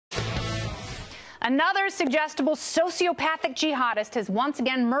Another suggestible sociopathic jihadist has once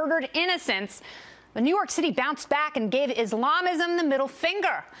again murdered innocents. The New York City bounced back and gave Islamism the middle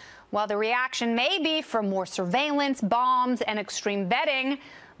finger. While the reaction may be for more surveillance, bombs, and extreme vetting,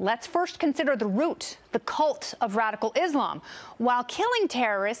 let's first consider the root, the cult of radical Islam. While killing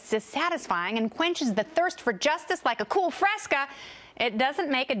terrorists is satisfying and quenches the thirst for justice like a cool fresca, it doesn't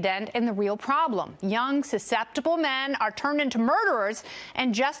make a dent in the real problem. Young, susceptible men are turned into murderers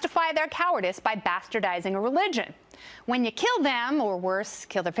and justify their cowardice by bastardizing a religion. When you kill them, or worse,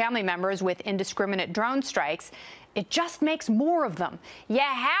 kill their family members with indiscriminate drone strikes, it just makes more of them. You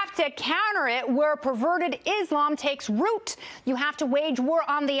have to counter it where perverted Islam takes root. You have to wage war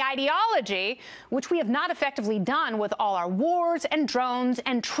on the ideology, which we have not effectively done with all our wars and drones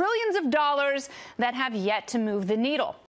and trillions of dollars that have yet to move the needle.